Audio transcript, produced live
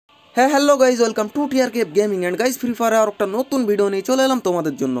হ্যাঁ hello guys, welcome to TRKF gaming and guys free ফায়ারে আর একটা নতুন ভিডিও নিয়ে চলে এলাম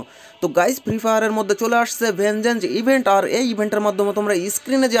তোমাদের জন্য। তো গাইজ ফ্রি ফায়ারের মধ্যে চলে আসছে ভেনজেন্স ইভেন্ট, আর এই ইভেন্টের মাধ্যমে তোমরা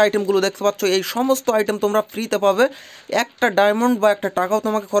স্ক্রিনে যে আইটেমগুলো দেখতে পাচ্ছ এই সমস্ত আইটেম তোমরা ফ্রিতে পাবে। একটা ডায়মন্ড বা একটা টাকাও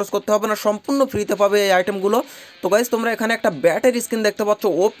তোমাকে খরচ করতে হবে না, সম্পূর্ণ ফ্রিতে পাবে এই আইটেমগুলো। তো গাইজ তোমরা এখানে একটা ব্যাটের স্কিন দেখতে পাচ্ছ,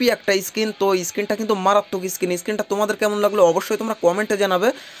 ওপি একটা স্কিন। তো স্কিনটা কিন্তু মারাত্মক স্কিনটা তোমাদের কেমন লাগলো অবশ্যই তোমরা কমেন্টে জানাবে।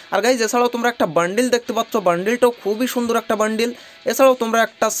 আর গাইজ এছাড়াও তোমরা একটা বান্ডিল দেখতে পাচ্ছ, বান্ডিলটাও খুবই সুন্দর একটা বান্ডিল। এছাড়াও তোমরা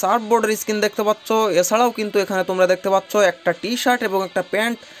একটা সার্ফ বোর্ডের স্কিন দেখতে পাচ্ছ, এছাড়াও কিন্তু এখানে তোমরা দেখতে পাচ্ছ একটা টি শার্ট এবং একটা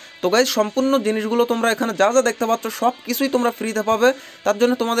প্যান্ট। তো গাইজ সম্পূর্ণ জিনিসগুলো তোমরা এখানে যা যা দেখতে পাচ্ছ সব কিছুই তোমরা ফ্রিতে পাবে। তার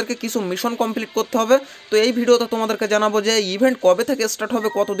জন্য তোমাদেরকে কিছু মিশন কমপ্লিট করতে হবে। তো এই ভিডিওতে তোমাদেরকে জানাবো যে ইভেন্ট কবে থেকে স্টার্ট হবে,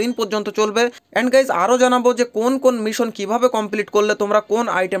 কতদিন পর্যন্ত চলবে, অ্যান্ড গাইজ আরও জানাবো যে কোন কোন মিশন কিভাবে কমপ্লিট করলে তোমরা কোন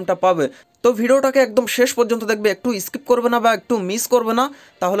আইটেমটা পাবে। তো ভিডিওটাকে একদম শেষ পর্যন্ত দেখবে, একটু স্কিপ করবে না বা একটু মিস করবে না,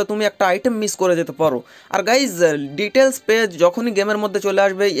 তাহলে তুমি একটা আইটেম মিস করে যেতে পারো। আর গাইজ ডিটেলস পেজ যখনই গেমের মধ্যে চলে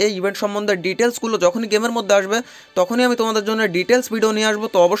আসবে, এই ইভেন্ট সম্বন্ধে ডিটেলসগুলো যখনই গেমের মধ্যে আসবে তখনই আমি তোমাদের জন্য ডিটেলস ভিডিও নিয়ে আসবো।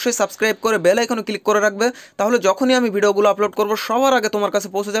 তো অবশ্যই সাবস্ক্রাইব করে বেল আইকনে ক্লিক করে রাখবে, তাহলে যখনই আমি ভিডিওগুলো আপলোড করবো সবার আগে তোমার কাছে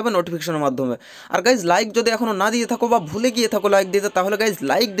পৌঁছে যাবে নোটিফিকেশনের মাধ্যমে। আর গাইজ লাইক যদি এখনও না দিয়ে থাকো বা ভুলে গিয়ে থাকো লাইক দিতে, তাহলে গাইজ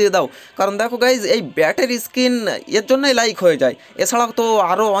লাইক দিয়ে দাও, কারণ দেখো গাইজ এই ব্যাটের স্কিন এর জন্যই লাইক হয়ে যায়। এছাড়াও তো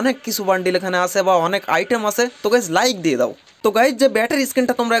আরও অনেক কিছু বান্ডিল এখানে আছে বা অনেক আইটেম আছে, তো গাইজ লাইক দিয়ে দাও। তো গাইজ যে ব্যাটারি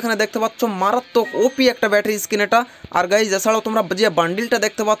স্কিনটা তোমরা এখানে দেখতে পাচ্ছ মারাত্মক ওপি একটা ব্যাটারি স্কিন এটা। আর গাইজ এছাড়াও তোমরা যে বান্ডিলটা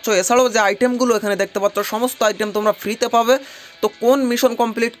দেখতে পাচ্ছ, এছাড়াও যে আইটেমগুলো এখানে দেখতে পাচ্ছ সমস্ত আইটেম তোমরা ফ্রিতে পাবে। তো কোন মিশন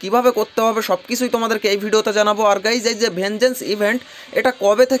কমপ্লিট কিভাবে করতে হবে সব কিছুই তোমাদেরকে এই ভিডিওতে জানাবো। আর গাইজ এই যে ভেনজেন্স ইভেন্ট এটা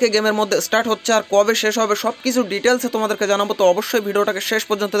কবে থেকে গেমের মধ্যে স্টার্ট হচ্ছে আর কবে শেষ হবে সব কিছু ডিটেলসে তোমাদেরকে জানাবো। তো অবশ্যই ভিডিওটাকে শেষ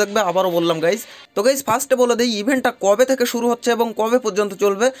পর্যন্ত দেখবে, আবারও বললাম গাইজ। তো গাইজ ফার্স্টে বলে দিই ইভেন্টটা কবে থেকে শুরু হচ্ছে এবং কবে পর্যন্ত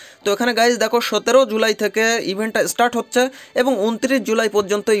চলবে। তো এখানে গাইজ দেখো 17 জুলাই থেকে ইভেন্টটা স্টার্ট হচ্ছে এবং 29 জুলাই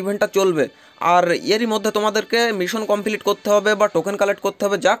পর্যন্ত ইভেন্টটা চলবে। আর এরই মধ্যে তোমাদেরকে মিশন কমপ্লিট করতে হবে বা টোকেন কালেক্ট করতে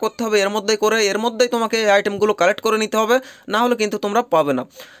হবে, যা করতে হবে এর মধ্যেই তোমাকে এই আইটেমগুলো কালেক্ট করে নিতে হবে, না হলে কিন্তু তোমরা পাবে না।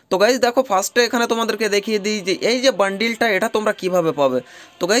 তো গাইজ দেখো ফার্স্টে এখানে তোমাদেরকে দেখিয়ে দিই যে এই যে বান্ডিলটা এটা তোমরা কিভাবে পাবে।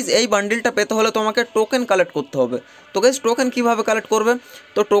 তো গাইজ এই বান্ডিলটা পেতে হলে তোমাকে টোকেন কালেক্ট করতে হবে। তো গাইজ টোকেন কিভাবে কালেক্ট করবে,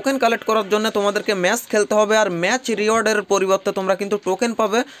 তো টোকেন কালেক্ট করার জন্য তোমাদেরকে ম্যাচ খেলতে হবে, আর ম্যাচ রিওয়ার্ডের পরিবর্তে তোমরা কিন্তু টোকেন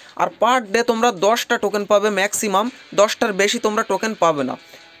পাবে। আর পার ডে তোমরা 10টা টোকেন পাবে, ম্যাক্সিমাম 10টার বেশি তোমরা টোকেন পাবে না।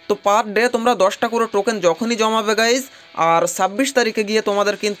 তো পার ডে তোমরা 10টা করে টোকেন যখনই জমাবে গাইজ, আর 26 তারিখে গিয়ে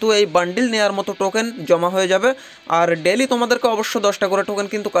তোমাদের কিন্তু এই বান্ডিল নেওয়ার মতো টোকেন জমা হয়ে যাবে। আর ডেলি তোমাদেরকে অবশ্য 10টা করে টোকেন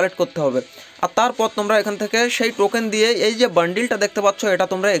কিন্তু কালেক্ট করতে হবে। আর তারপর তোমরা এখান থেকে সেই টোকেন দিয়ে এই যে বান্ডিলটা দেখতে পাচ্ছ এটা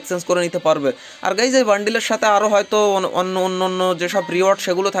তোমরা এক্সচেঞ্জ করে নিতে পারবে। আর গাইজ এই বান্ডিলের সাথে আরও হয়তো অন্য যেসব রিওয়ার্ড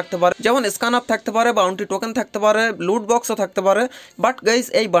সেগুলো থাকতে পারে, যেমন স্ক্যানার থাকতে পারে, বাউন্টি টোকেন থাকতে পারে, লুট বক্সও থাকতে পারে। বাট গাইজ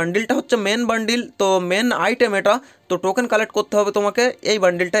এই বান্ডিলটা হচ্ছে মেন বান্ডিল, তো মেন আইটেম এটা। তো টোকেন কালেক্ট করতে হবে তোমাকে এই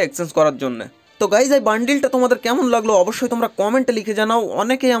বান্ডিলটা এক্সচেঞ্জ করার জন্য। তো গাইজ এই বান্ডিলটা তোমাদের কেমন লাগলো অবশ্যই তোমরা কমেন্টে লিখে জানাও।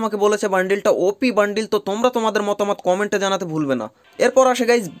 অনেকেই আমাকে বলেছে বান্ডিলটা ওপি বান্ডিল, তো তোমরা তোমাদের মতামত কমেন্টে জানাতে ভুলবে না। এরপর আসে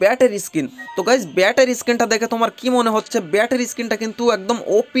গাইজ ব্যাটের স্কিন। তো গাইজ ব্যাটের স্কিনটা দেখে তোমার কি মনে হচ্ছে? ব্যাটের স্কিনটা কিন্তু একদম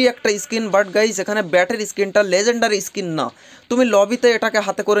ওপি একটা স্কিন, বাট গাইজ এখানে ব্যাটের স্কিনটা লেজেন্ডারি স্কিন না। তুমি লবিতে এটাকে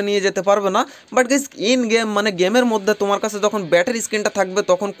হাতে করে নিয়ে যেতে পারবে না, বাট গাইজ ইন গেম মানে গেমের মধ্যে তোমার কাছে যখন ব্যাটের স্কিনটা থাকবে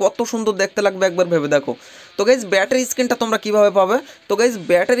তখন কত সুন্দর দেখতে লাগবে একবার ভেবে দেখো। তো গাইজ ব্যাটের স্কিনটা তোমরা কিভাবে পাবে? তো গাইজ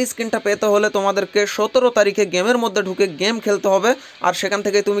ব্যাটের স্কিনটা পেতে হলে তোমাদেরকে 17 তারিখে গেমের মধ্যে ঢুকে গেম খেলতে হবে, আর সেখান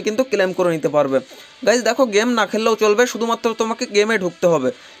থেকে তুমি কিন্তু ক্লেম করে নিতে পারবে। গাইজ দেখো গেম না খেললেও চলবে, শুধুমাত্র তোমাকে গেমে ঢুকতে হবে।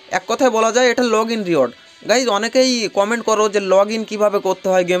 এক কথায় বলা যায় এটা লগ ইন রিওয়ার্ড। গাইজ অনেকেই কমেন্ট করো যে লগ ইন কীভাবে করতে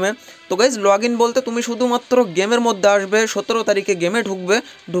হয় গেমে। তো গাইজ লগ ইন বলতে তুমি শুধুমাত্র গেমের মধ্যে আসবে, 17 তারিখে গেমে ঢুকবে,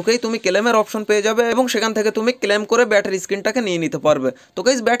 ঢুকেই তুমি ক্লেমের অপশন পেয়ে যাবে এবং সেখান থেকে তুমি ক্লেম করে ব্যাটারি স্ক্রিনটাকে নিয়ে নিতে পারবে। তো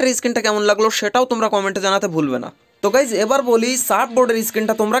গাইজ ব্যাটারি স্ক্রিনটা কেমন লাগলো সেটাও তোমরা কমেন্টে জানাতে ভুলবে না। তো গাইজ এবার বলি সার্ফ বোর্ডের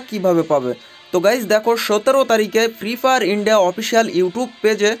স্ক্রিনটা তোমরা কিভাবে পাবে। তো গাইজ দেখো 17 তারিখে free fire India official YouTube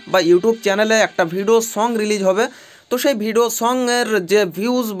পেজে বা ইউটিউব চ্যানেলে একটা ভিডিও সং রিলিজ হবে। তো সেই ভিডিও সঙের যে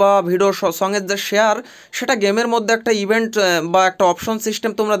ভিউজ বা ভিডিও সঙের যে শেয়ার, সেটা গেমের মধ্যে একটা ইভেন্ট বা একটা অপশন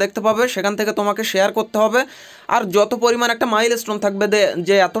সিস্টেম তোমরা দেখতে পাবে, সেখান থেকে তোমাকে শেয়ার করতে হবে। আর যত পরিমাণ একটা মাইলস্টোন থাকবে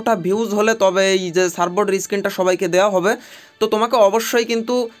যে এতটা ভিউজ হলে তবে এই যে সার্ফবোর্ড স্ক্রিনটা সবাইকে দেওয়া হবে। তো তোমাকে অবশ্যই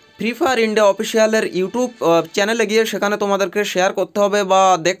কিন্তু ফ্রি ফায়ার ইন্ডিয়া অফিসিয়ালের ইউটিউব চ্যানেলে গিয়ে সেখানে তোমাদেরকে শেয়ার করতে হবে বা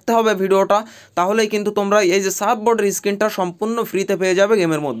দেখতে হবে ভিডিওটা, তাহলেই কিন্তু তোমরা এই যে সার্ফবোর্ডের স্ক্রিনটা সম্পূর্ণ ফ্রিতে পেয়ে যাবে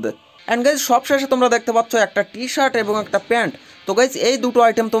গেমের মধ্যে। অ্যান্ড গাইজ সবশেষে তোমরা দেখতে পাচ্ছ একটা টি শার্ট এবং একটা প্যান্ট। তো গাইজ এই দুটো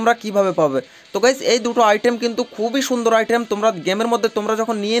আইটেম তোমরা কিভাবে পাবে? তো গাইজ এই দুটো আইটেম কিন্তু খুবই সুন্দর আইটেম। তোমরা গেমের মধ্যে তোমরা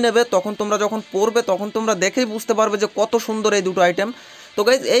যখন নিয়ে নেবে তখন তোমরা যখন পরবে তখন তোমরা দেখেই বুঝতে পারবে যে কত সুন্দর এই দুটো আইটেম। তো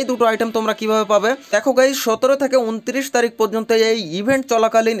গাইজ এই দুটো আইটেম তোমরা কিভাবে পাবে? দেখো গাইজ 17 থেকে 29 তারিখ পর্যন্ত এই ইভেন্ট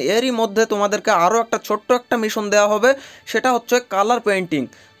চলাকালীন এরই মধ্যে তোমাদেরকে আরও একটা ছোট্ট একটা মিশন দেওয়া হবে, সেটা হচ্ছে কালার পেইন্টিং।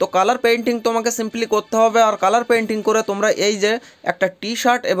 তো তো কালার পেইন্টিং তোমাকে সিম্পলি করতে হবে, আর কালার পেইন্টিং করে তোমরা এই যে একটা টি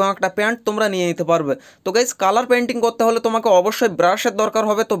শার্ট এবং একটা প্যান্ট তোমরা নিয়ে নিতে পারবে। তো গাইজ কালার পেইন্টিং করতে হলে তোমাকে অবশ্যই ব্রাশের দরকার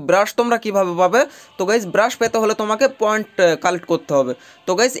হবে। তো ব্রাশ তোমরা কিভাবে পাবে? তো গাইজ ব্রাশ পেতে হলে তোমাকে পয়েন্ট কালেক্ট করতে হবে।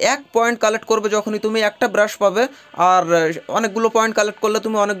 তো গাইজ 1 পয়েন্ট কালেক্ট করবে যখনই তুমি একটা ব্রাশ পাবে, আর অনেকগুলো পয়েন্ট কালেক্ট করলে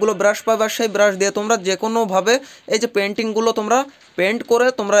তুমি অনেকগুলো ব্রাশ পাবে, আর সেই ব্রাশ দিয়ে তোমরা যে কোনোভাবে এই যে পেন্টিংগুলো তোমরা পেন্ট করে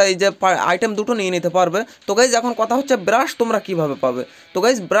তোমরা এই যে আইটেম দুটো নিয়ে নিতে পারবে। তো গাইজ এখন কথা হচ্ছে ব্রাশ তোমরা কিভাবে পাবে। তো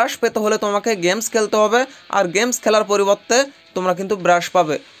গাইজ ব্রাশ পেতে হলে তোমাকে গেমস খেলতে হবে, আর গেমস খেলার পরিবর্তে তোমরা কিন্তু ব্রাশ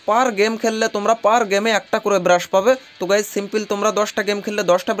পাবে। পার গেম খেললে তোমরা পার গেমে একটা করে ব্রাশ পাবে। তো গাইজ সিম্পল তোমরা 10টা গেম খেললে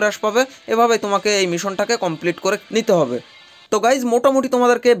 10টা ব্রাশ পাবে। এভাবেই তোমাকে এই মিশনটাকে কমপ্লিট করে নিতে হবে। তো গাইজ মোটামুটি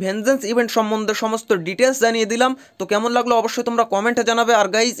তোমাদেরকে ভেনজেন্স ইভেন্ট সম্বন্ধে সমস্ত ডিটেলস জানিয়ে দিলাম। তো কেমন লাগলো অবশ্যই তোমরা কমেন্টে জানাবে। আর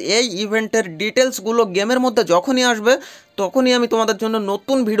গাইজ এই ইভেন্টের ডিটেলসগুলো গেমের মধ্যে যখনই আসবে তখনই আমি তোমাদের জন্য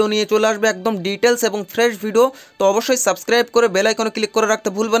নতুন ভিডিও নিয়ে চলে আসবে, একদম ডিটেলস এবং ফ্রেশ ভিডিও। তো অবশ্যই সাবস্ক্রাইব করে বেল আইকনে ক্লিক করে রাখতে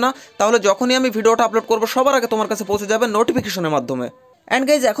ভুলবে না, তাহলে যখনই আমি ভিডিওটা আপলোড করবো সবার আগে তোমার কাছে পৌঁছে যাবে নোটিফিকেশনের মাধ্যমে। অ্যান্ড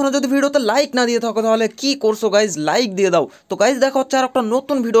গাইজ এখনও যদি ভিডিওতে লাইক না দিয়ে থাকো তাহলে কি করছো গাইজ, লাইক দিয়ে দাও। তো গাইজ দেখা হচ্ছে আর একটা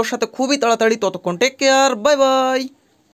নতুন ভিডিওর সাথে খুবই তাড়াতাড়ি। ততক্ষণ টেক কেয়ার, বাই বাই।